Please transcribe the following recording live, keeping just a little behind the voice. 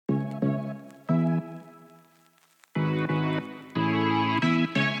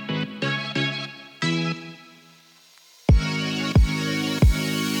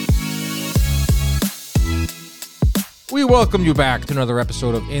We welcome you back to another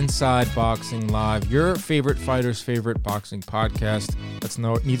episode of Inside Boxing Live, your favorite fighter's favorite boxing podcast. That's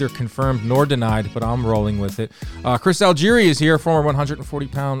neither confirmed nor denied, but I'm rolling with it. Chris Algieri is here, former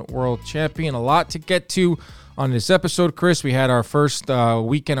 140-pound world champion. A lot to get to on this episode, Chris. We had our first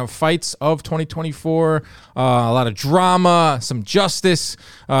weekend of fights of 2024. A lot of drama, some justice.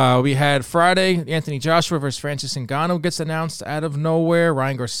 We had Friday, Anthony Joshua versus Francis Ngannou gets announced out of nowhere.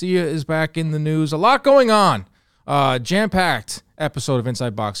 Ryan Garcia is back in the news. A lot going on. Jam-packed episode of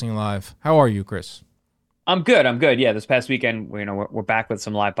Inside Boxing Live. How are you, Chris? I'm good. Yeah, this past weekend, we're back with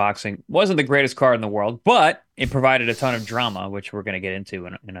some live boxing. Wasn't the greatest card in the world, but it provided a ton of drama, which we're going to get into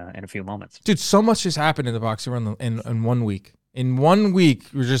in a few moments. Dude, so much has happened in the boxing world in 1 week. In 1 week,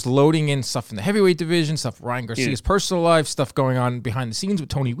 we're just loading in stuff in the heavyweight division, stuff Ryan Garcia's personal life, stuff going on behind the scenes with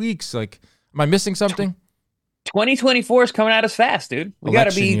Tony Weeks. Like, am I missing something? 2024 is coming at us fast, dude. We got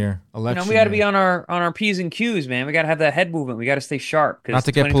to be we got to be on our P's and Q's, man. We got to have that head movement. We got to stay sharp not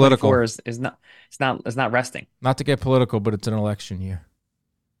to get political. Is not resting. Not to get political, but it's an election year.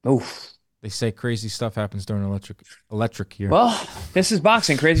 Oof. They say crazy stuff happens during electric year. Well, this is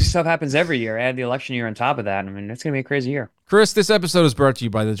boxing. Crazy stuff happens every year. Add the election year on top of that. I mean, it's going to be a crazy year. Chris, this episode is brought to you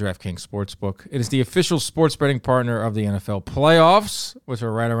by the DraftKings Sportsbook. It is the official sports betting partner of the NFL playoffs, which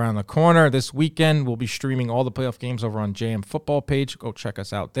are right around the corner. This weekend, we'll be streaming all the playoff games over on JM Football page. Go check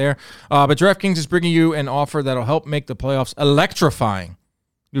us out there. But DraftKings is bringing you an offer that'll help make the playoffs electrifying.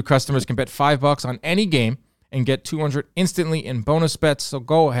 New customers can bet $5 on any game and get $200 instantly in bonus bets. So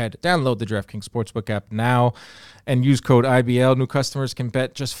go ahead, download the DraftKings Sportsbook app now and use code IBL. New customers can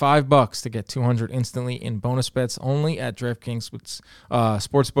bet just $5 to get $200 instantly in bonus bets only at DraftKings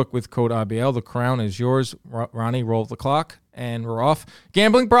Sportsbook with code IBL. The crown is yours. Ronnie, roll the clock. And we're off.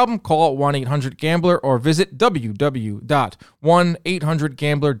 Gambling problem? Call 1-800-GAMBLER or visit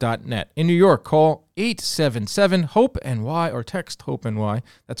www.1800gambler.net. In New York, call 877-HOPE-NY or text HOPE-NY.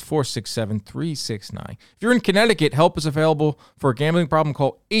 That's 467-369. If you're in Connecticut, help is available for a gambling problem.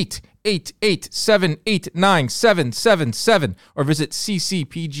 Call 888-789-777 or visit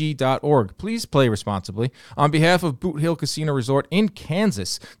ccpg.org. Please play responsibly. On behalf of Boot Hill Casino Resort in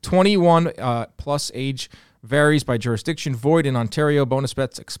Kansas, 21 plus age varies by jurisdiction. Void in Ontario. Bonus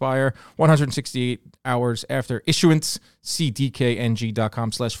bets expire 168 hours after issuance. See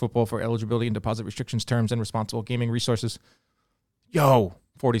dkng.com/football for eligibility and deposit restrictions, terms, and responsible gaming resources.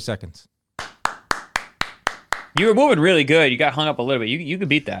 40 seconds. You were moving really good. You got hung up a little bit. You could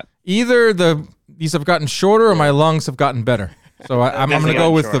beat that. Either these have gotten shorter or my lungs have gotten better. So I'm going to go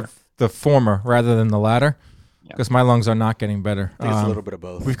with the former rather than the latter. Because my lungs are not getting better. I think it's a little bit of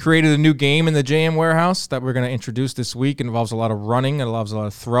both. We've created a new game in the JM warehouse that we're going to introduce this week. It involves a lot of running. It involves a lot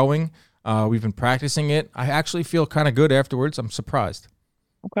of throwing. We've been practicing it. I actually feel kind of good afterwards. I'm surprised.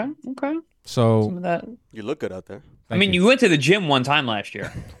 Okay. So some of that. You look good out there. You went to the gym one time last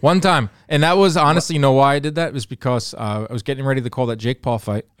year. One time. And that was honestly, you know why I did that? It was because I was getting ready to call that Jake Paul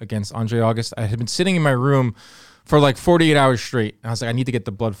fight against Andre August. I had been sitting in my room for like 48 hours straight. I was like, I need to get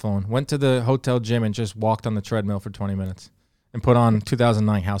the blood flowing. Went to the hotel gym and just walked on the treadmill for 20 minutes and put on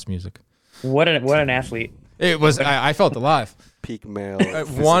 2009 house music. What an athlete. It was, I felt alive. Peak male.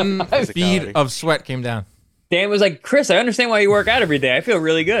 One bead of sweat came down. Dan was like, Chris, I understand why you work out every day. I feel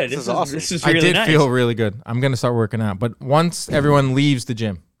really good. This is awesome. This is really nice. I did feel really good. I'm going to start working out. But once everyone leaves the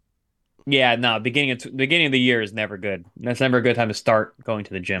gym. Yeah, no, beginning of the year is never good. That's never a good time to start going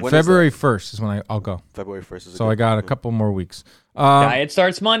to the gym. February 1st is when I'll go. February 1st is so I got a couple more weeks. Diet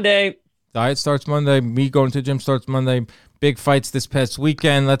starts Monday. Me going to the gym starts Monday. Big fights this past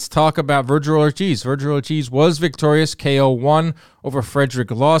weekend. Let's talk about Vergil Ortiz. Vergil Ortiz was victorious, KO1 over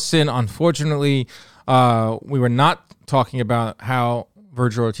Frederick Lawson. Unfortunately, we were not talking about how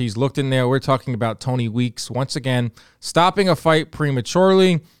Vergil Ortiz looked in there. We're talking about Tony Weeks once again stopping a fight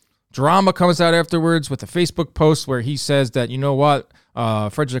prematurely. Drama comes out afterwards with a Facebook post where he says that, you know what,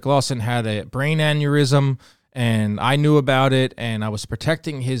 Frederick Lawson had a brain aneurysm and I knew about it and I was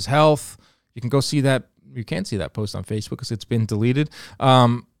protecting his health. You can go see that. You can't see that post on Facebook because it's been deleted. A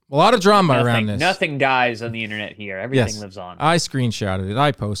lot of drama around this. Nothing dies on the internet here. Everything lives on. I screenshotted it.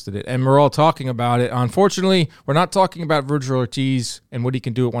 I posted it. And we're all talking about it. Unfortunately, we're not talking about Vergil Ortiz and what he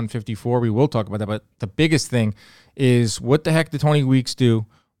can do at 154. We will talk about that. But the biggest thing is, what the heck did Tony Weeks do?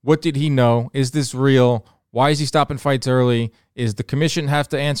 What did he know? Is this real? Why is he stopping fights early? Is the commission have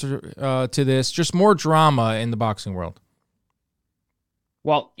to answer to this? Just more drama in the boxing world.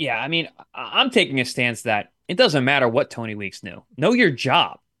 Well, yeah, I'm taking a stance that it doesn't matter what Tony Weeks knew. Know your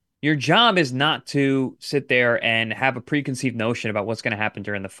job. Your job is not to sit there and have a preconceived notion about what's going to happen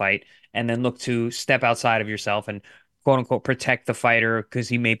during the fight and then look to step outside of yourself and quote unquote protect the fighter because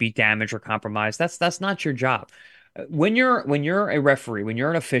he may be damaged or compromised. That's not your job. When you're a referee, when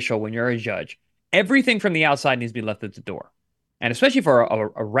you're an official, when you're a judge, everything from the outside needs to be left at the door. And especially for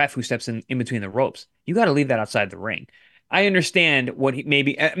a ref who steps in between the ropes, you got to leave that outside the ring. I understand what he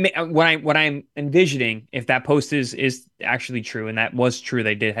maybe what I'm envisioning, if that post is actually true, and that was true,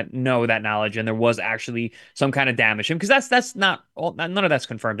 they did know that knowledge, and there was actually some kind of damage to him, because that's not all, none of that's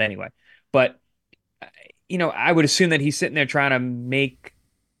confirmed anyway. But I would assume that he's sitting there trying to make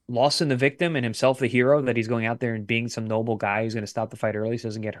Lawson the victim and himself the hero, that he's going out there and being some noble guy who's going to stop the fight early so he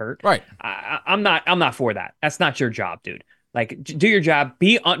doesn't get hurt. Right. I'm not for that. That's not your job, dude. Like, do your job,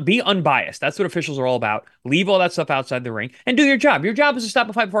 be unbiased. That's what officials are all about. Leave all that stuff outside the ring and do your job. Your job is to stop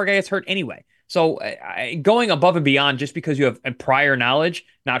a fight before a guy gets hurt anyway. So going above and beyond just because you have a prior knowledge,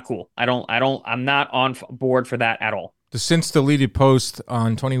 not cool. I'm not on board for that at all. The since deleted post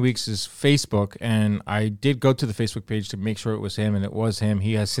on Tony Weeks' Facebook, and I did go to the Facebook page to make sure it was him, and it was him.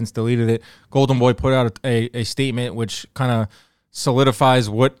 He has since deleted it. Golden Boy put out a statement which kind of solidifies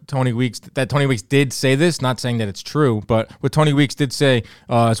what Tony Weeks did say this, not saying that it's true, but what Tony Weeks did say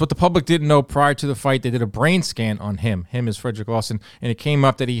is what the public didn't know prior to the fight. They did a brain scan on him as Frederick Lawson, and it came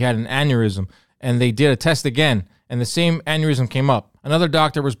up that he had an aneurysm, and they did a test again, and the same aneurysm came up. Another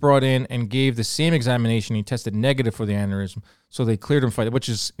doctor was brought in and gave the same examination. He tested negative for the aneurysm, so they cleared him fight, which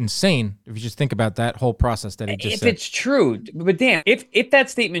is insane if you just think about that whole process that he just said. If it's true, but Dan, if that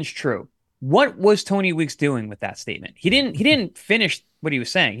statement's true, what was Tony Weeks doing with that statement? He didn't finish what he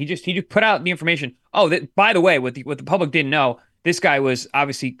was saying. He just put out the information. Oh, that, by the way, what the public didn't know, this guy was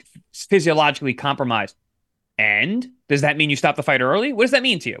obviously physiologically compromised. And does that mean you stop the fight early? What does that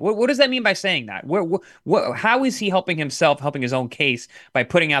mean to you? What does that mean by saying that? How is he helping himself, helping his own case by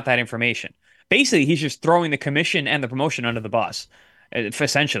putting out that information? Basically, he's just throwing the commission and the promotion under the bus,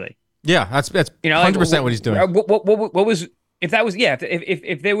 essentially. Yeah, that's 100% what he's doing. What was, if that was, yeah,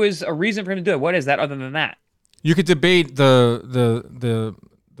 if there was a reason for him to do it, what is that other than that? You could debate the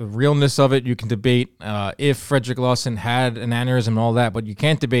realness of it. You can debate if Frederick Lawson had an aneurysm and all that, but you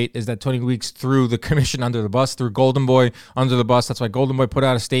can't debate is that Tony Weeks threw the commission under the bus, threw Golden Boy under the bus. That's why Golden Boy put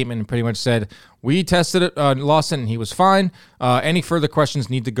out a statement and pretty much said, we tested it, Lawson, and he was fine. Any further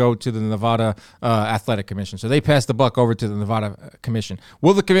questions need to go to the Nevada Athletic Commission. So they passed the buck over to the Nevada Commission.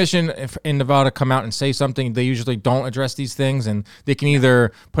 Will the commission in Nevada come out and say something? They usually don't address these things, and they can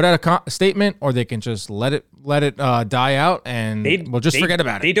either put out a statement or they can just let it die out, and we'll just forget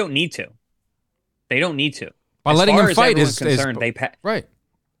about it. They don't need to. They don't need to. By letting him fight is concerned. Right.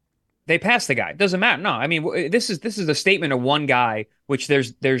 They passed the guy. It doesn't matter. No, I mean, this is a statement of one guy, which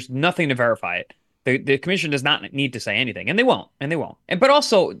there's nothing to verify it. The commission does not need to say anything, and they won't. But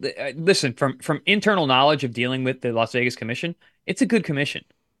also, listen, from internal knowledge of dealing with the Las Vegas Commission, it's a good commission.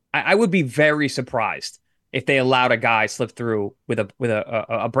 I would be very surprised if they allowed a guy slip through with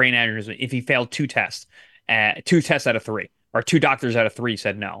a brain aneurysm if he failed two tests out of 3. Or 2 doctors out of 3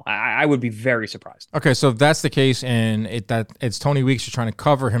 said no. I would be very surprised. Okay, so if that's the case, and it's Tony Weeks just trying to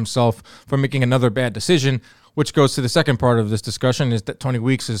cover himself from making another bad decision, which goes to the second part of this discussion, is that Tony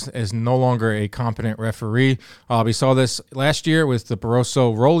Weeks is no longer a competent referee. We saw this last year with the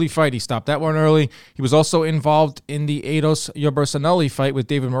Barroso-Rolly fight. He stopped that one early. He was also involved in the Ados-Yourbarsanelli fight with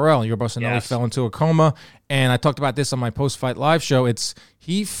David Morrell. Yourbarsanelli fell into a coma, and I talked about this on my post-fight live show.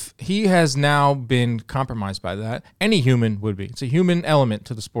 He has now been compromised by that. Any human would be. It's a human element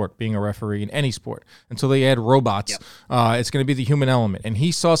to the sport, being a referee in any sport. Until they add robots, it's going to be the human element. And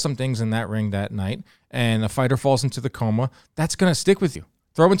he saw some things in that ring that night, and a fighter falls into the coma. That's going to stick with you.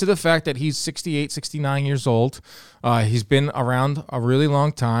 Throw into the fact that he's 68, 69 years old. He's been around a really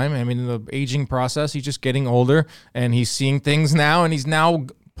long time. I mean, in the aging process, he's just getting older, and he's seeing things now, and he's now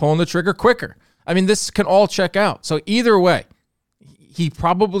pulling the trigger quicker. I mean, this can all check out. So either way, he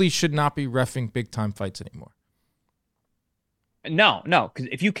probably should not be reffing big-time fights anymore. No, because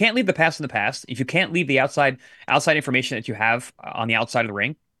if you can't leave the past in the past, if you can't leave the outside information that you have on the outside of the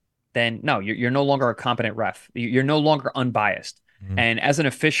ring, then no, you're no longer a competent ref. You're no longer unbiased. Mm-hmm. And as an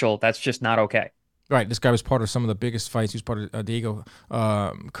official, that's just not okay. Right, this guy was part of some of the biggest fights. He was part of Diego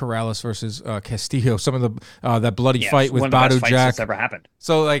Corrales versus Castillo. Some of the that bloody fight with Badu Jack that's ever happened.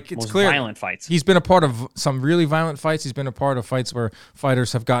 So it's most clear violent fights. He's been a part of some really violent fights. He's been a part of fights where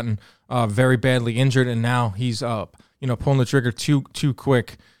fighters have gotten very badly injured, and now he's pulling the trigger too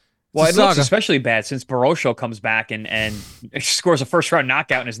quick. Well, it looks especially bad since Barroso comes back and scores a first-round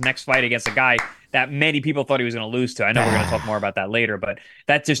knockout in his next fight against a guy that many people thought he was going to lose to. I know we're going to talk more about that later, but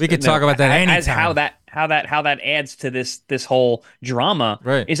that just We could talk about that anytime. as how that adds to this whole drama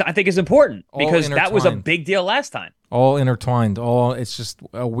Right. I think is important All because that was a intertwined. big deal last time. All intertwined. It's just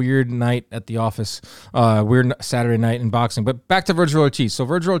a weird night at the office. Weird Saturday night in boxing. But back to Vergil Ortiz. So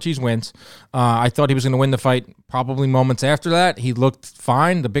Vergil Ortiz wins. I thought he was going to win the fight probably moments after that. He looked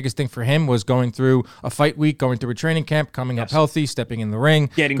fine. The biggest thing for him was going through a fight week, going through a training camp, coming up healthy, stepping in the ring.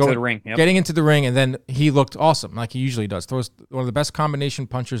 Getting to the ring. Yep. Getting into the ring, and then he looked awesome, like he usually does. Throws one of the best combination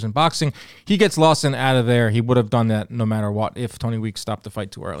punchers in boxing. He gets Lawson out of there. He would have done that no matter what if Tony Weeks stopped the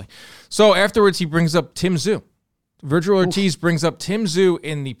fight too early. So afterwards, he brings up Tim Tszyu. Vergil Ortiz brings up Tim Tszyu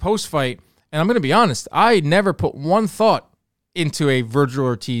in the post-fight, and I'm going to be honest, I never put one thought into a Vergil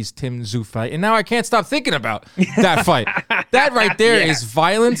Ortiz-Tim Tszyu fight, and now I can't stop thinking about that fight. That right there is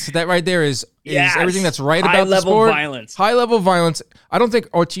violence. That right there is everything that's right about the sport. High-level violence. I don't think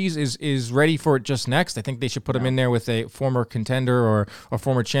Ortiz is ready for it just next. I think they should put him in there with a former contender or a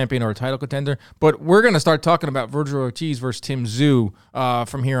former champion or a title contender, but we're going to start talking about Vergil Ortiz versus Tim Tszyu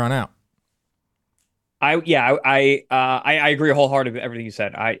from here on out. I agree wholeheartedly with everything you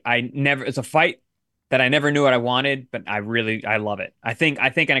said. It's a fight that I never knew what I wanted, but I love it. I think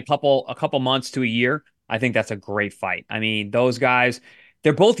in a couple months to a year, I think that's a great fight. I mean, those guys,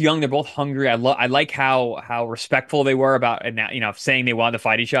 they're both young, they're both hungry. I like how respectful they were about saying they wanted to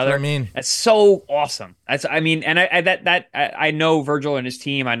fight each other. I mean, that's so awesome. I know Vergil and his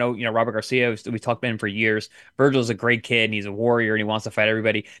team. I know Robert Garcia. We talked about him for years. Virgil's a great kid and he's a warrior and he wants to fight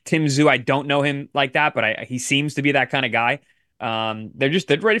everybody. Tim Tszyu, I don't know him like that, but he seems to be that kind of guy.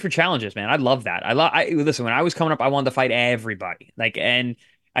 They're ready for challenges, man. I love that. Listen, when I was coming up, I wanted to fight everybody. And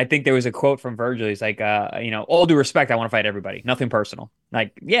I think there was a quote from Vergil. He's like, all due respect, I want to fight everybody. Nothing personal. Fuck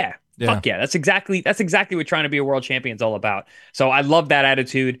yeah. That's exactly what trying to be a world champion is all about. So I love that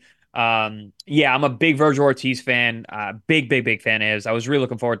attitude. I'm a big Vergil Ortiz fan. Big fan of his. I was really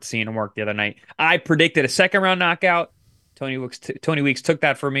looking forward to seeing him work the other night. I predicted a second round knockout. Tony Weeks took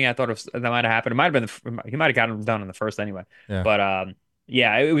that for me. I thought that might have happened. It might have been he might have gotten him done in the first anyway. Yeah. But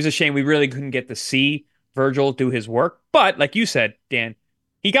it was a shame we really couldn't get to see Vergil do his work. But like you said, Dan,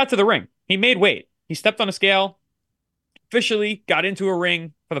 he got to the ring. He made weight. He stepped on a scale, officially got into a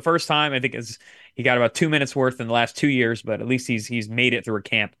ring for the first time. I think he got about 2 minutes worth in the last 2 years, but at least he's made it through a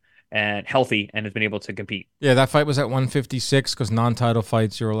camp and healthy and has been able to compete. Yeah, that fight was at 156 because non-title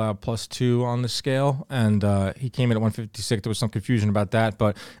fights, you're allowed +2 on the scale, and he came in at 156. There was some confusion about that,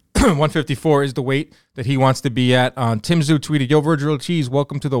 but 154 is the weight that he wants to be at. Tim Tszyu tweeted, "Yo, Vergil Ortiz,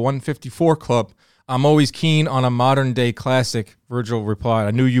 welcome to the 154 club. I'm always keen on a modern day classic." Vergil replied,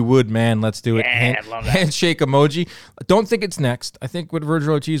 "I knew you would, man. Let's do it." I love that. Handshake emoji. Don't think it's next. I think what Vergil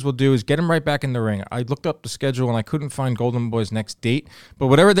Ortiz will do is get him right back in the ring. I looked up the schedule and I couldn't find Golden Boy's next date, but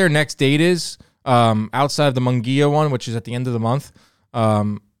whatever their next date is, outside of the Munguia one, which is at the end of the month,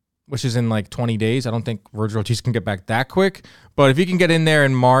 which is in like 20 days. I don't think Vergil Ortiz can get back that quick, but if he can get in there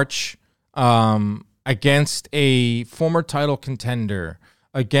in March, against a former title contender,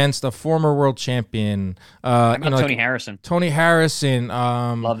 against a former world champion. Tony Harrison.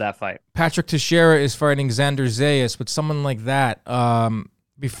 Love that fight. Patrick Teixeira is fighting Xander Zayas, but someone like that.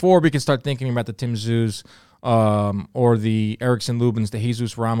 Before we can start thinking about the Tim Tszyu or the Erickson Lubins, the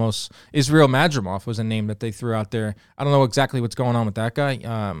Jesus Ramos. Israel Madrimov was a name that they threw out there. I don't know exactly what's going on with that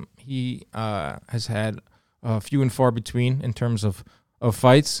guy. He has had few and far between in terms of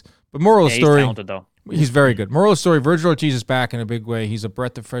fights. But moral of the story, he's talented, though. He's very good. Moral of the story, Vergil Ortiz is back in a big way. He's a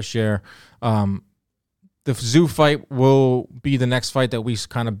breath of fresh air. The Tszyu fight will be the next fight that we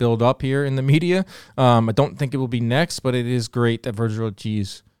kind of build up here in the media. I don't think it will be next, but it is great that Vergil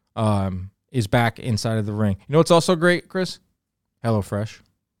Ortiz is back inside of the ring. You know what's also great, Chris? HelloFresh.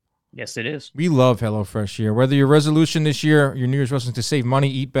 Yes, it is. We love HelloFresh here. Whether your resolution this year, your New Year's resolution to save money,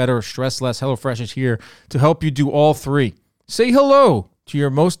 eat better, or stress less, HelloFresh is here to help you do all three. Say hello to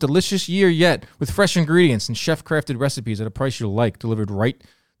your most delicious year yet with fresh ingredients and chef-crafted recipes at a price you'll like, delivered right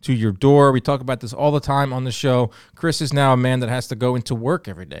to your door. We talk about this all the time on the show. Chris is now a man that has to go into work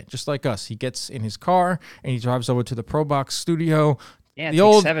every day, just like us. He gets in his car and he drives over to the ProBox studio. Yeah, it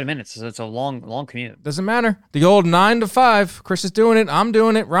takes 7 minutes. So it's a long commute. Doesn't matter. The old 9 to 5. Chris is doing it. I'm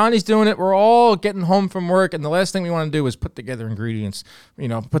doing it. Ronnie's doing it. We're all getting home from work, and the last thing we want to do is put together ingredients.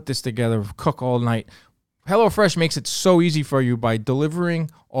 Put this together, cook all night. HelloFresh makes it so easy for you by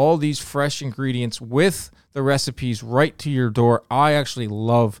delivering all these fresh ingredients with the recipes right to your door. I actually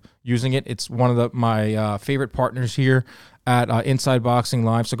love using it. It's one of my favorite partners here at Inside Boxing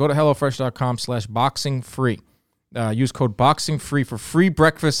Live. So go to HelloFresh.com/boxingfree. Use code BOXINGFREE for free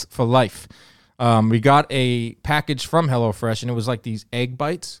breakfast for life. We got a package from HelloFresh, and it was like these egg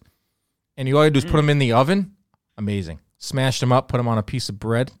bites. and you all you do is put them in the oven. Amazing. Smashed them up, put them on a piece of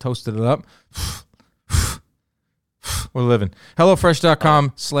bread, toasted it up. We're living.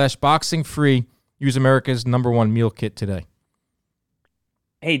 HelloFresh.com/boxing-free. Use America's #1 meal kit today.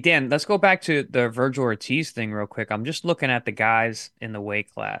 Hey, Dan, let's go back to the Vergil Ortiz thing real quick. I'm just looking at the guys in the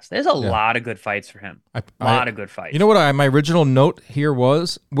weight class. There's a lot of good fights for him. A lot of good fights. You know what? My original note here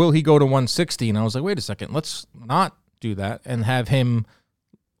was, will he go to 160? And I was like, wait a second. Let's not do that and have him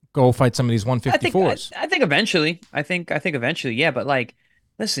go fight some of these 154s. I think eventually. I think eventually, yeah. But like,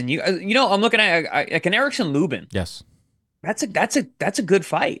 listen, you know, I'm looking at like an Erickson Lubin. Yes. That's a good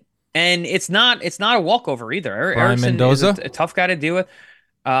fight. And it's not a walkover either. Brian Erickson Mendoza? is a tough guy to deal with.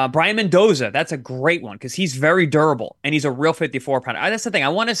 Brian Mendoza, that's a great one because he's very durable and he's a real 54-pounder. That's the thing. I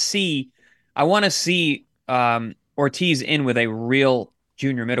want to see Ortiz in with a real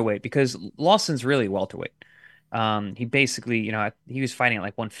junior middleweight because Lawson's really welterweight. He basically, you know, he was fighting at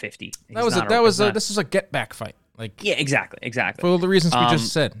like 150. This is a get back fight. Like, yeah, exactly. For all the reasons we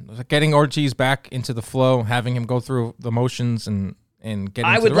just said, getting Ortiz back into the flow, having him go through the motions and getting.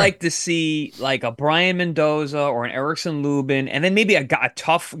 I would like to see like a Brian Mendoza or an Erickson Lubin, and then maybe a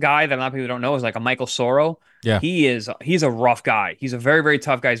tough guy that a lot of people don't know is like a Michael Soro. Yeah, he's a rough guy. He's a very, very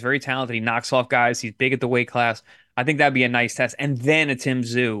tough guy. He's very talented. He knocks off guys. He's big at the weight class. I think that'd be a nice test. And then a Tim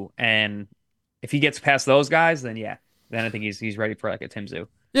Tszyu, and if he gets past those guys, then yeah, then I think he's ready for like a Tim Tszyu.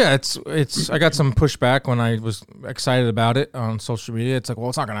 Yeah, it's. I got some pushback when I was excited about it on social media. It's like, well,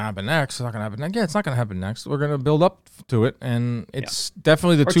 it's not going to happen next. It's not going to happen next. Yeah, it's not going to happen next. We're going to build up to it, and it's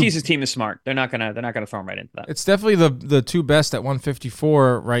definitely the Ortiz's team is smart. They're not gonna throw him right into that. It's definitely the two best at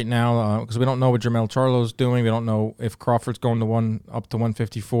 154 right now because we don't know what Jermell Charlo's doing. We don't know if Crawford's going up to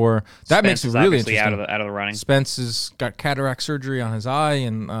 154. That makes it really interesting. Out of the running. Spence has got cataract surgery on his eye,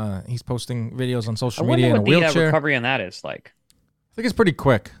 and he's posting videos on social media in a wheelchair. The recovery on that is like. I think it's pretty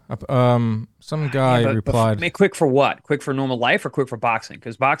quick. Some guy replied. Quick for what? Quick for normal life or quick for boxing?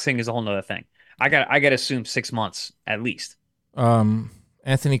 Because boxing is a whole nother thing. I got to assume 6 months at least.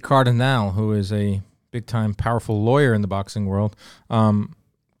 Anthony Cardinal, who is a big-time powerful lawyer in the boxing world,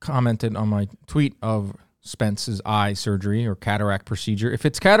 commented on my tweet of Spence's eye surgery or cataract procedure. If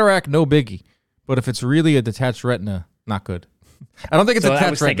it's cataract, no biggie. But if it's really a detached retina, not good. I don't think it's a detached retina.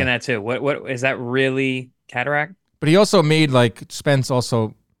 I was thinking that too. What is that really cataract? But he also made Spence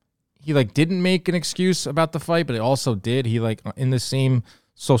also, he didn't make an excuse about the fight, but he also did. He in the same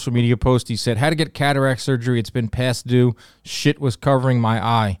social media post, he said, had to get cataract surgery. It's been past due. Shit was covering my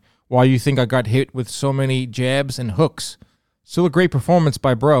eye. Why you think I got hit with so many jabs and hooks? Still a great performance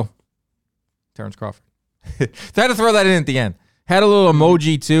by bro. Terrence Crawford. They had to throw that in at the end. Had a little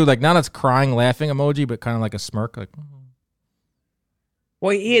emoji too, not a crying, laughing emoji, but kind of like a smirk.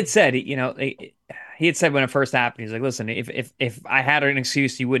 Well, he had said, he had said when it first happened, he's like, listen, if I had an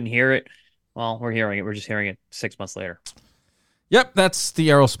excuse, you wouldn't hear it. Well, we're hearing it. We're just hearing it 6 months later. Yep, that's the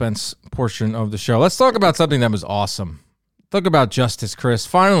Errol Spence portion of the show. Let's talk about something that was awesome. Talk about justice, Chris.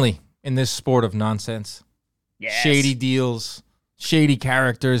 Finally, in this sport of nonsense. Yes. Shady deals, shady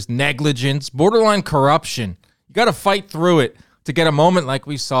characters, negligence, borderline corruption. You got to fight through it to get a moment like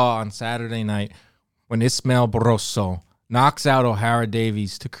we saw on Saturday night when Ismael Barroso knocks out O'Hara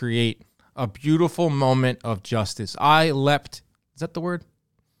Davies to create a beautiful moment of justice. I leapt. Is that the word?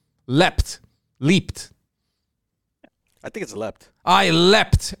 Leapt. I think it's leapt. I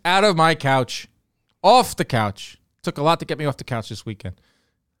leapt out of my couch, off the couch. Took a lot to get me off the couch this weekend.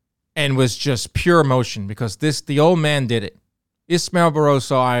 And was just pure emotion because the old man did it. Ismael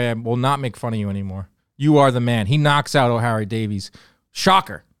Barroso, I will not make fun of you anymore. You are the man. He knocks out O'Hara Davies.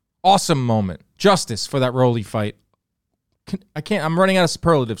 Shocker. Awesome moment. Justice for that Rolly fight. I'm running out of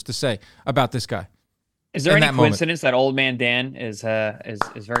superlatives to say about this guy. Is there any coincidence that old man Dan is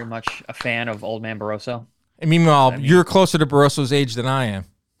very much a fan of old man Barroso? And meanwhile, you're closer to Barroso's age than I am.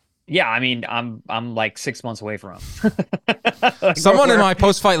 Yeah, I'm like 6 months away from him. Someone in my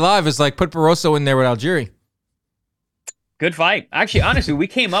post-fight live is like, put Barroso in there with Algieri. Good fight. Actually, honestly, we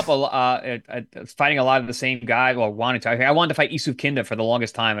came up fighting a lot of the same guy. Well, I wanted to fight Isuf Kinda for the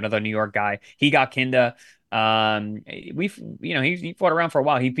longest time, another New York guy. He got Kinda. He fought around for a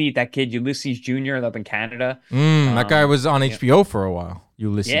while. He beat that kid Ulysses Jr. up in Canada. That guy was on HBO for a while.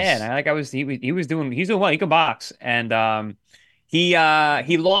 Ulysses. Yeah, and he's doing well. He can box, and he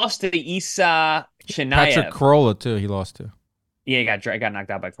lost to Isa Chinayev. Patrick Corolla too. He lost to. Yeah, he got knocked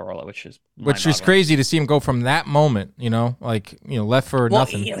out by Corolla, which is crazy to see him go from that moment. Left for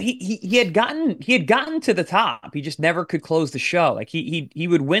nothing. He had gotten to the top. He just never could close the show. Like he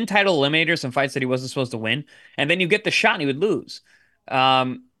would win title eliminators in fights that he wasn't supposed to win, and then you get the shot and he would lose.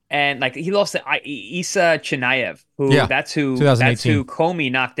 And and like he lost to Isa Chinaev, Yeah, that's 2018. who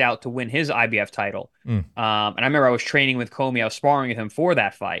Comey knocked out to win his IBF title. Mm. And I remember I was training with Comey, I was sparring with him for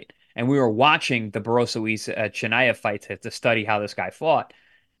that fight, and we were watching the Barroso Isa Chinaev fight to study how this guy fought.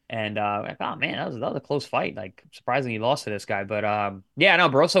 And like, oh man, that was a close fight. Like surprisingly, he lost to this guy. But yeah, no,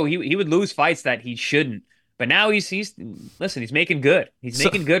 Barroso he would lose fights that he shouldn't. But now he's listen, he's making good. He's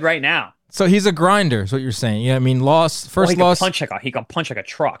making good right now. So he's a grinder, is what you're saying. Yeah, I mean, first he loss. He can punch like a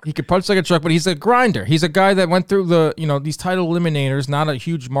truck. He could punch like a truck, but he's a grinder. He's a guy that went through these title eliminators, not a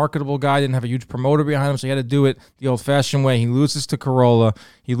huge marketable guy, didn't have a huge promoter behind him, so he had to do it the old-fashioned way. He loses to Corolla.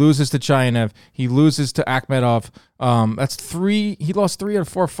 He loses to Chayanev. He loses to Akhmedov. That's three. He lost 3 out of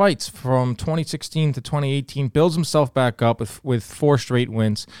 4 fights from 2016 to 2018, builds himself back up with 4 straight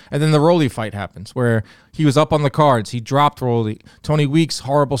wins. And then the Rolly fight happens, where he was up on the cards. He dropped Rolly. Tony Weeks,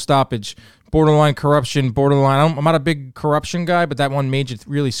 horrible stoppage. Borderline corruption, I'm not a big corruption guy, but that one made you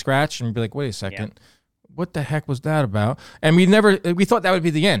really scratch and be like, wait a second, what the heck was that about? And we thought that would be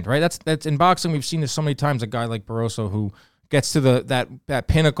the end, right? That's in boxing. We've seen this so many times. A guy like Barroso who gets to that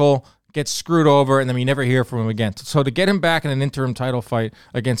pinnacle, gets screwed over, and then we never hear from him again. So to get him back in an interim title fight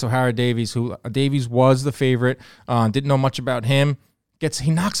against O'Hara Davies, who Davies was the favorite, didn't know much about him.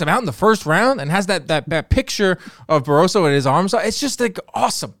 He knocks him out in the first round and has that picture of Barroso at his arms. It's just like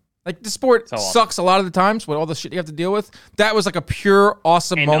awesome. Like, the sport sucks a lot of the times with all the shit you have to deal with. That was like a pure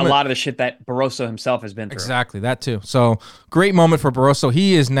awesome moment. And a lot of the shit that Barroso himself has been through. Exactly, that too. So, great moment for Barroso.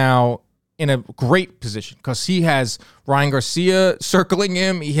 He is now in a great position because he has Ryan Garcia circling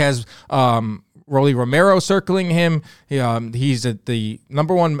him. He has Rolly Romero circling him. He's the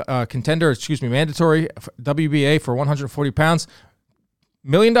number one contender, mandatory WBA for 140 pounds. $1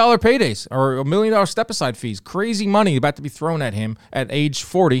 million paydays or $1 million step-aside fees. Crazy money about to be thrown at him at age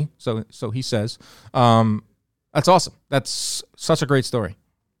 40, so he says. That's awesome. That's such a great story.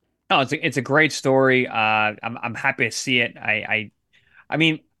 No, it's a great story. I'm happy to see it. I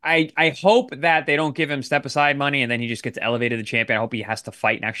mean, I hope that they don't give him step-aside money and then he just gets elevated to champion. I hope he has to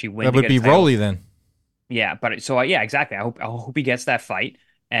fight and actually win. That would be Rolly then. Yeah, but so yeah, exactly. I hope he gets that fight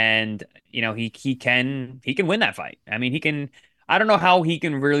and he can win that fight. I mean, he can. I don't know how he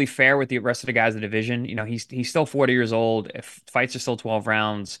can really fare with the rest of the guys in the division. He's still 40 years old. If fights are still 12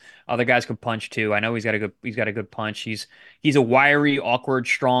 rounds, other guys could punch too. I know he's got a good punch. He's a wiry, awkward,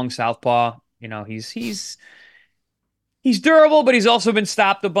 strong southpaw. He's durable, but he's also been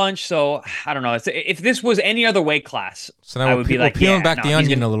stopped a bunch. So I don't know. If this was any other weight class, so now I would be like, peeling back the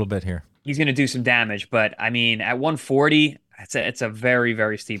onion a little bit here. He's going to do some damage, but I mean, at 140. It's a very,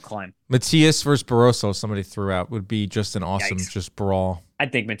 very steep climb. Matias versus Barroso, somebody threw out, would be just an awesome just brawl. I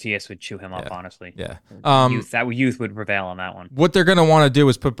think Matias would chew him up, honestly. Yeah. Youth would prevail on that one. What they're going to want to do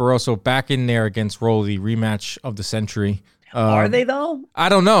is put Barroso back in there against Rolly, rematch of the century. Are they, though? I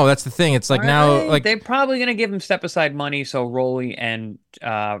don't know. That's the thing. It's like they're probably going to give him step-aside money so Rolly and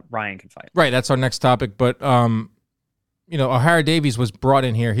Ryan can fight. Right, that's our next topic. But, O'Hara Davies was brought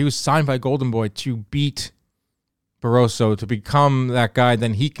in here. He was signed by Golden Boy to beat Barroso, to become that guy.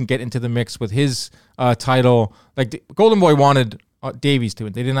 Then he can get into the mix with his title. Like, Golden Boy wanted Davies to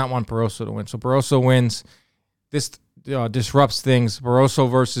win. They did not want Barroso to win. So Barroso wins. This disrupts things. Barroso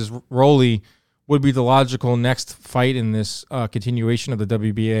versus Rolly would be the logical next fight in this continuation of the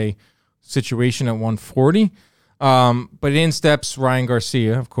WBA situation at 140. But in steps Ryan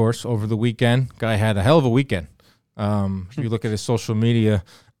Garcia, of course, over the weekend. Guy had a hell of a weekend. If you look at his social media,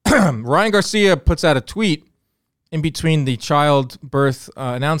 Ryan Garcia puts out a tweet in between the childbirth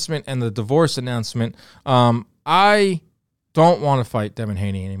announcement and the divorce announcement. I don't want to fight Devin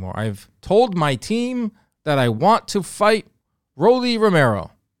Haney anymore. I've told my team that I want to fight Rolly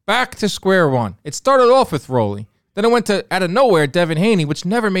Romero. Back to square one. It started off with Rolly. Then it went to, out of nowhere, Devin Haney, which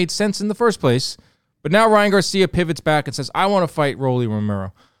never made sense in the first place. But now Ryan Garcia pivots back and says, I want to fight Rolly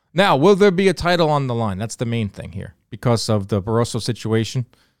Romero. Now, will there be a title on the line? That's the main thing here. Because of the Barroso situation,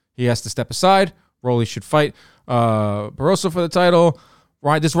 he has to step aside. Rolly should fight Barroso for the title.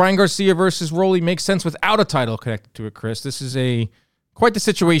 This Ryan Garcia versus Rolly makes sense without a title connected to it, Chris. This is quite the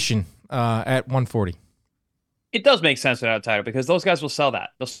situation at 140. It does make sense without a title because those guys will sell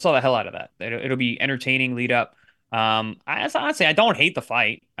that. They'll sell the hell out of that. It'll be entertaining lead up. Honestly, I don't hate the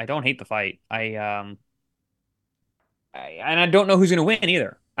fight. I don't know who's going to win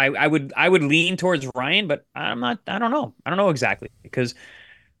either. I would lean towards Ryan, but I don't know. I don't know exactly because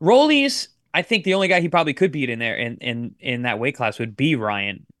Rolly's, I think the only guy he probably could beat in there in that weight class would be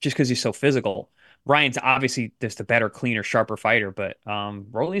Ryan, just because he's so physical. Ryan's obviously just a better, cleaner, sharper fighter, but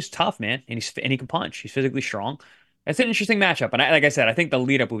Rolly's tough, man, and he can punch. He's physically strong. It's an interesting matchup, and like I said, I think the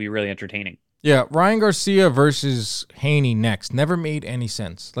lead up will be really entertaining. Yeah, Ryan Garcia versus Haney next never made any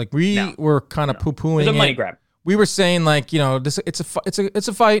sense. Like we were kind of poo-pooing It's a money it. grab. We were saying like, this it's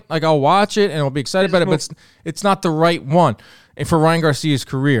a fight. Like I'll watch it and I'll be excited about it, but it's not the right one. And for Ryan Garcia's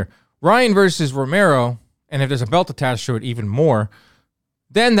career, Ryan versus Romero, and if there's a belt attached to it, even more.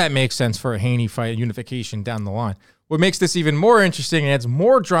 Then that makes sense for a Haney fight, unification down the line. What makes this even more interesting and adds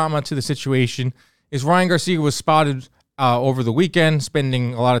more drama to the situation is Ryan Garcia was spotted over the weekend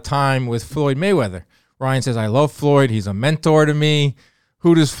spending a lot of time with Floyd Mayweather. Ryan says, I love Floyd. He's a mentor to me.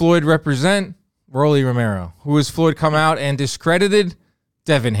 Who does Floyd represent? Rolly Romero. Who has Floyd come out and discredited?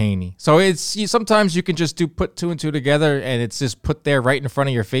 Devin Haney. So sometimes you can just put two and two together and it's just put there right in front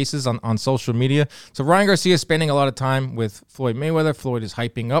of your faces on social media. So Ryan Garcia is spending a lot of time with Floyd Mayweather. Floyd is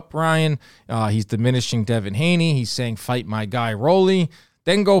hyping up Ryan. He's diminishing Devin Haney. He's saying, fight my guy Rolly.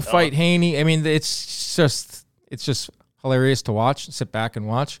 Then go fight Haney. I mean, it's just hilarious to watch. Sit back and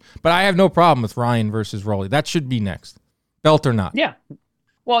watch. But I have no problem with Ryan versus Rolly. That should be next. Belt or not. Yeah.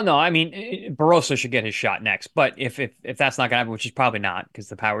 Well, no, I mean, Barroso should get his shot next. But if that's not going to happen, which is probably not, because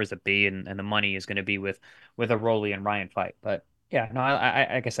the powers that be and the money is going to be with a Rolly and Ryan fight. But yeah, no, I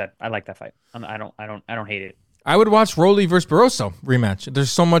like I said, I like that fight. I don't hate it. I would watch Rolly versus Barroso rematch.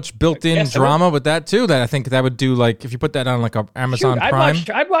 There's so much built-in drama with that too that I think that would do, like, if you put that on like a Amazon Prime.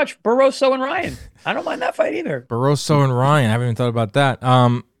 I'd watch Barroso and Ryan. I don't mind that fight either. Barroso and Ryan. I haven't even thought about that.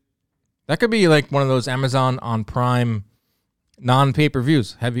 That could be like one of those Amazon on Prime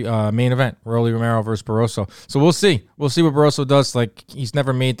non-pay-per-views, heavy main event, Rolly Romero versus Barroso. So we'll see. We'll see what Barroso does. Like, he's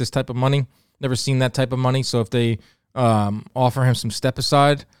never made this type of money, never seen that type of money. So if they offer him some step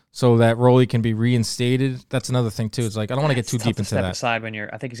aside so that Rolly can be reinstated, that's another thing too. It's like, I don't want to get too deep into that. Step aside when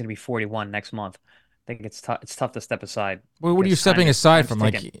I think he's going to be 41 next month. I think it's tough to step aside. Well, what are you stepping aside from?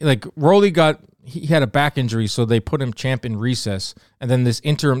 Like Rolly he had a back injury, so they put him champ in recess, and then this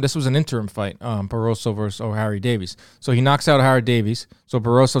was an interim fight, Barroso versus Harry Davies. So he knocks out Harry Davies. So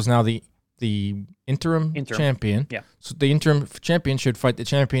Barroso's now the interim champion. Yeah. So the interim champion should fight the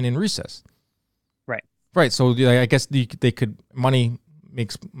champion in recess. Right. So I guess they could, money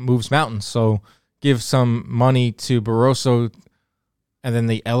moves mountains. So give some money to Barroso, and then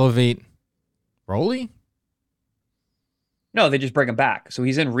they elevate Rolly? No, they just bring him back. So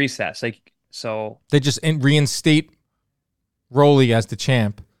he's in recess. They just reinstate Rolly as the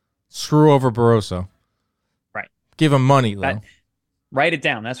champ. Screw over Barroso. Right. Give him money, though. Write it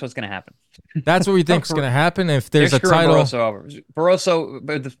down. That's what's going to happen. That's what we think is going to happen if there's a title. Barroso over.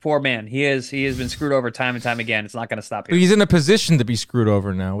 Barroso, this poor man, he has been screwed over time and time again. It's not going to stop here. But he's in a position to be screwed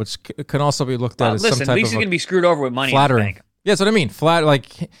over now, which can also be looked at as some type of at least he's going to be screwed over with money flattering. in the bank. Yeah, that's what I mean.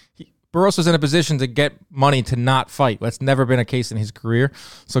 Barroso's in a position to get money to not fight. That's never been a case in his career.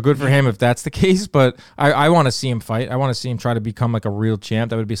 So good for him if that's the case. But I want to see him fight. I want to see him try to become like a real champ.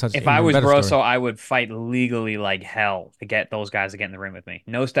 That would be such. If I was Barroso, I would fight legally like hell to get those guys to get in the ring with me.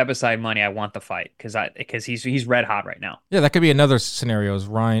 No step aside money. I want the fight because he's red hot right now. Yeah, that could be another scenario. Is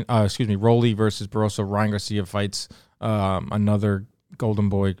Rolly versus Barroso. Ryan Garcia fights another Golden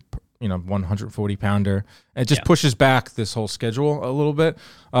Boy, 140-pounder. It just pushes back this whole schedule a little bit.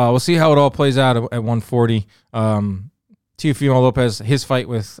 We'll see how it all plays out at 140. Teofimo Lopez, his fight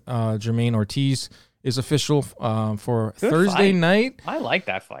with Jermaine Ortiz is official for Good Thursday fight. night. I like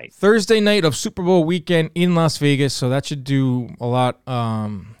that fight. Thursday night of Super Bowl weekend in Las Vegas, so that should do a lot.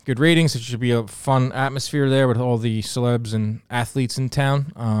 Good ratings. It should be a fun atmosphere there with all the celebs and athletes in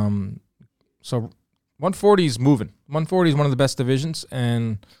town. So 140 is moving. 140 is one of the best divisions,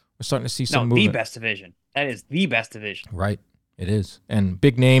 and we're starting to see some movement. The best division. That is the best division. Right. It is. And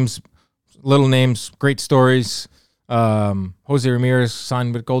big names, little names, great stories. Jose Ramirez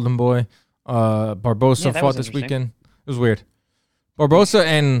signed with Golden Boy. Barbosa fought this weekend. It was weird.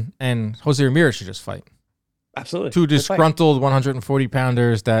 Barbosa and Jose Ramirez should just fight. Absolutely. Two disgruntled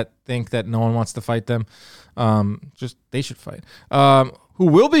 140-pounders that think that no one wants to fight them. They should fight. Who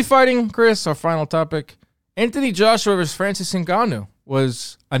will be fighting, Chris, our final topic, Anthony Joshua versus Francis Ngannou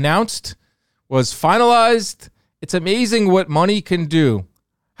was announced, was finalized. It's amazing what money can do,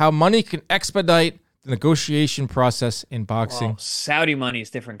 how money can expedite the negotiation process in boxing. Well, Saudi money is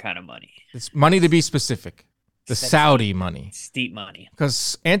different kind of money. It's money to be specific. The Saudi money. Steep money.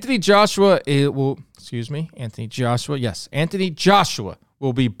 Because Anthony Joshua will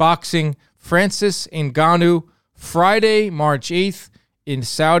be boxing Francis Ngannou Friday, March 8th in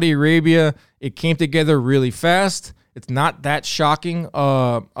Saudi Arabia. It came together really fast. It's not that shocking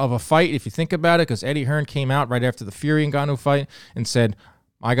of a fight if you think about it, because Eddie Hearn came out right after the Fury Ngannou fight and said,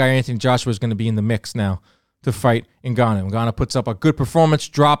 my guy Anthony Joshua is going to be in the mix now to fight Ngannou. Ngannou puts up a good performance,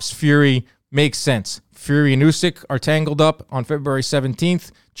 drops Fury, makes sense. Fury and Usyk are tangled up on February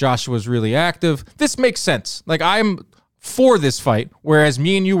 17th. Joshua's really active. This makes sense. Like, I'm for this fight, whereas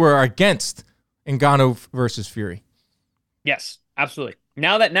me and you were against Ngannou versus Fury. Yes, absolutely.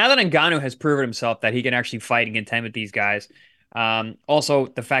 Now that Ngannou has proven himself that he can actually fight and contend with these guys, also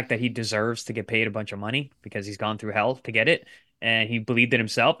the fact that he deserves to get paid a bunch of money because he's gone through hell to get it, and he believed in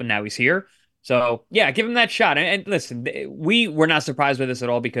himself, and now he's here. So yeah, give him that shot. And listen, we were not surprised with this at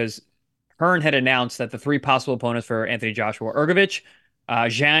all because Hearn had announced that the 3 possible opponents for Anthony Joshua were Ergovich,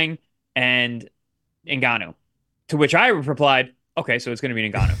 Zhang, and Ngannou. To which I replied, okay, so it's going to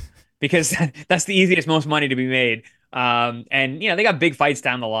be Ngannou because that's the easiest, most money to be made. And they got big fights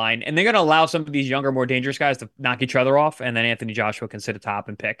down the line, and they're going to allow some of these younger, more dangerous guys to knock each other off, and then Anthony Joshua can sit atop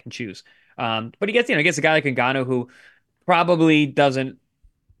and pick and choose. But he gets a guy like Ngannou who probably doesn't.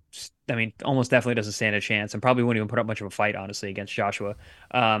 I mean, almost definitely doesn't stand a chance, and probably wouldn't even put up much of a fight, honestly, against Joshua.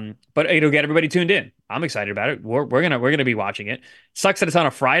 But it'll get everybody tuned in. I'm excited about it. We're gonna be watching it. Sucks that it's on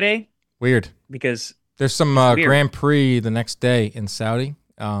a Friday. Weird, because there's some Grand Prix the next day in Saudi.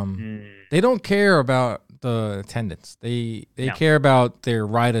 They don't care about the attendance. They care about their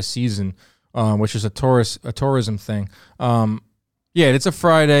rider season, which is a tourism thing. Yeah, it's a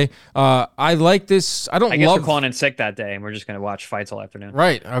Friday. I like this. I guess we're calling in sick that day, and we're just going to watch fights all afternoon.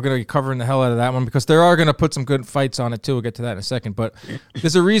 Right. I'm going to be covering the hell out of that one because they are going to put some good fights on it, too. We'll get to that in a second. But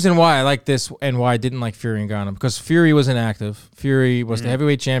there's a reason why I like this and why I didn't like Fury and Ngannou. Because Fury was inactive. Fury was the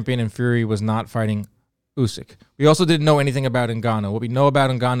heavyweight champion, and Fury was not fighting Usyk. We also didn't know anything about Ngannou. What we know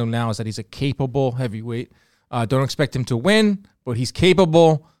about Ngannou now is that he's a capable heavyweight. Don't expect him to win, but he's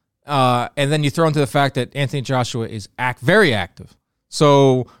capable. And then you throw into the fact that Anthony Joshua is very active.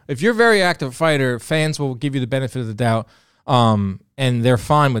 So if you're a very active fighter, fans will give you the benefit of the doubt, and they're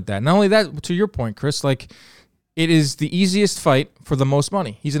fine with that. Not only that, to your point, Chris, like it is the easiest fight for the most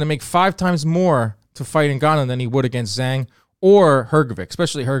money. He's going to make 5 times more to fight Ngannou than he would against Zhang or Hrgovic,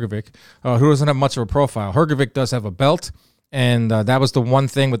 especially Hrgovic, who doesn't have much of a profile. Hrgovic does have a belt, and that was the one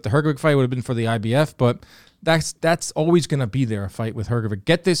thing with the Hrgovic fight would have been for the IBF, but that's always going to be there, a fight with Hrgovic.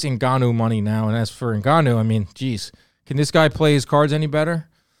 Get this Ngannou money now, and as for Ngannou, I mean, geez. Can this guy play his cards any better?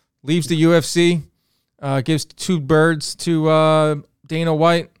 Leaves the UFC, gives 2 birds to Dana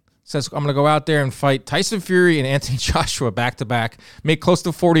White, says, I'm going to go out there and fight Tyson Fury and Anthony Joshua back-to-back, make close to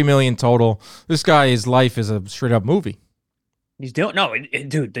 $40 million total. This guy, his life is a straight-up movie. He's doing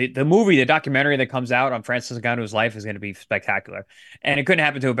dude. The movie, the documentary that comes out on Francis Ngannou's life is going to be spectacular, and it couldn't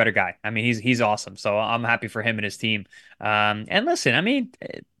happen to a better guy. I mean, he's awesome. So I'm happy for him and his team. And listen, I mean,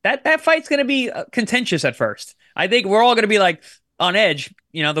 that fight's going to be contentious at first. I think we're all going to be like on edge.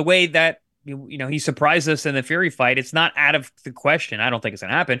 The way that he surprised us in the Fury fight. It's not out of the question. I don't think it's going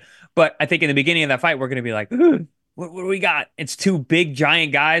to happen, but I think in the beginning of that fight, we're going to be like, what do we got? It's 2 big,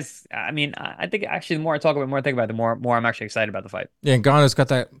 giant guys. I mean, I think actually the more I talk about it, the more I think about it, the more I'm actually excited about the fight. Yeah, Ngannou's got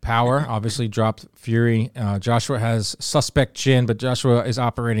that power, obviously dropped Fury. Joshua has suspect chin, but Joshua is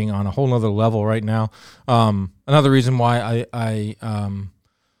operating on a whole nother level right now. Another reason why I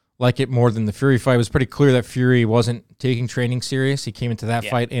like it more than the Fury fight was pretty clear that Fury wasn't taking training serious. He came into that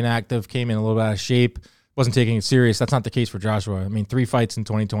fight inactive, came in a little bit out of shape, wasn't taking it serious. That's not the case for Joshua. I mean, 3 fights in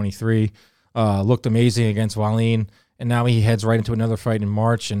 2023. Looked amazing against Wallin, and now he heads right into another fight in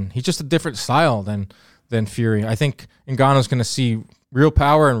March, and he's just a different style than Fury. I think Ngannou's going to see real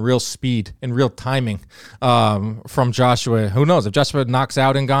power and real speed and real timing from Joshua. Who knows? If Joshua knocks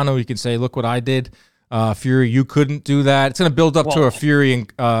out Ngannou, he can say, look what I did. Fury, you couldn't do that. It's going to build up to a Fury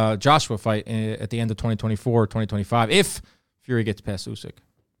and Joshua fight at the end of 2024, 2025, if Fury gets past Usyk.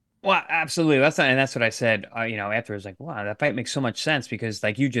 Well, absolutely. That's what I said. After I was like, wow, that fight makes so much sense because,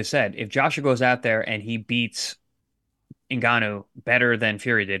 like you just said, if Joshua goes out there and he beats Ngannou better than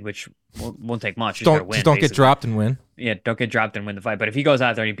Fury did, which won't take much, don't get dropped and win. Yeah, don't get dropped and win the fight. But if he goes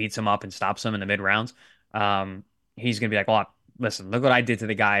out there and he beats him up and stops him in the mid rounds, he's gonna be like, well, listen, look what I did to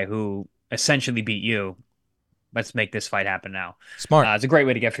the guy who essentially beat you. Let's make this fight happen now. Smart. It's a great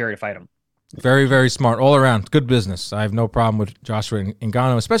way to get Fury to fight him. Very, very smart. All around. Good business. I have no problem with Joshua and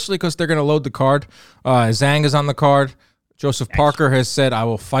Ngannou, especially because they're going to load the card. Zhang is on the card. Joseph Parker has said, I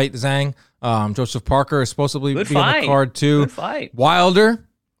will fight Zhang. Joseph Parker is supposed to be on the card, too. Good fight. Wilder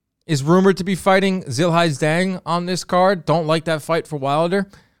is rumored to be fighting Zhilhai Zhang on this card. Don't like that fight for Wilder.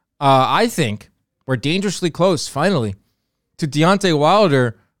 I think we're dangerously close, finally, to Deontay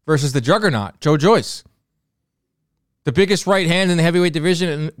Wilder versus the juggernaut, Joe Joyce. The biggest right hand in the heavyweight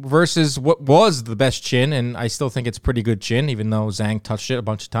division versus what was the best chin, and I still think it's pretty good chin, even though Zhang touched it a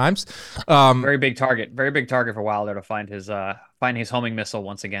bunch of times. Very big target for Wilder to find his homing missile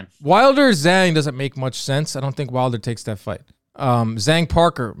once again. Wilder Zhang doesn't make much sense. I don't think Wilder takes that fight. Zhang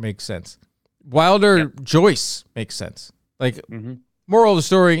Parker makes sense. Wilder Joyce makes sense. Like, moral of the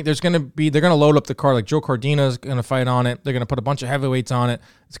story, they're going to load up the card. Like Joe Cardina's going to fight on it. They're going to put a bunch of heavyweights on it.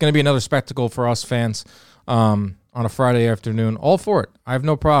 It's going to be another spectacle for us fans on a Friday afternoon. All for it. I have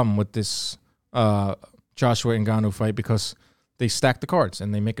no problem with this Joshua-Ngannou fight because they stack the cards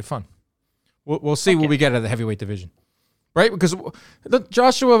and they make it fun. We'll see what we get out of the heavyweight division. Right? Because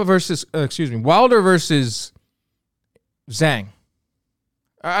Wilder versus Zhang.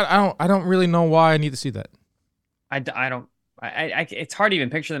 I don't really know why I need to see that. I don't. It's hard to even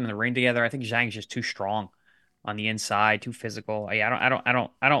picture them in the ring together. I think Zhang's just too strong on the inside, too physical. I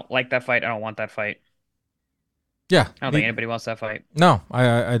don't like that fight. I don't want that fight. Yeah, I don't think anybody wants that fight. No,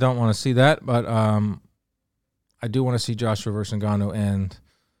 I don't want to see that, but I do want to see Joshua versus Ngannou, and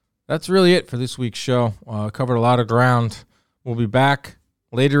that's really it for this week's show. Covered a lot of ground. We'll be back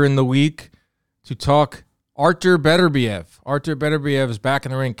later in the week to talk Artur Beterbiev. Artur Beterbiev is back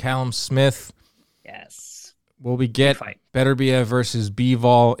in the ring. Callum Smith. Yes. Will we get Beterbiev versus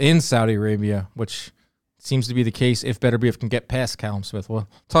Bivol in Saudi Arabia, which seems to be the case if Beterbiev can get past Callum Smith. We'll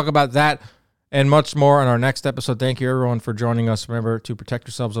talk about that and much more on our next episode. Thank you, everyone, for joining us. Remember to protect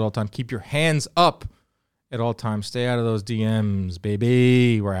yourselves at all times. Keep your hands up at all times. Stay out of those DMs,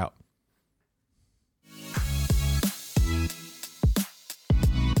 baby. We're out.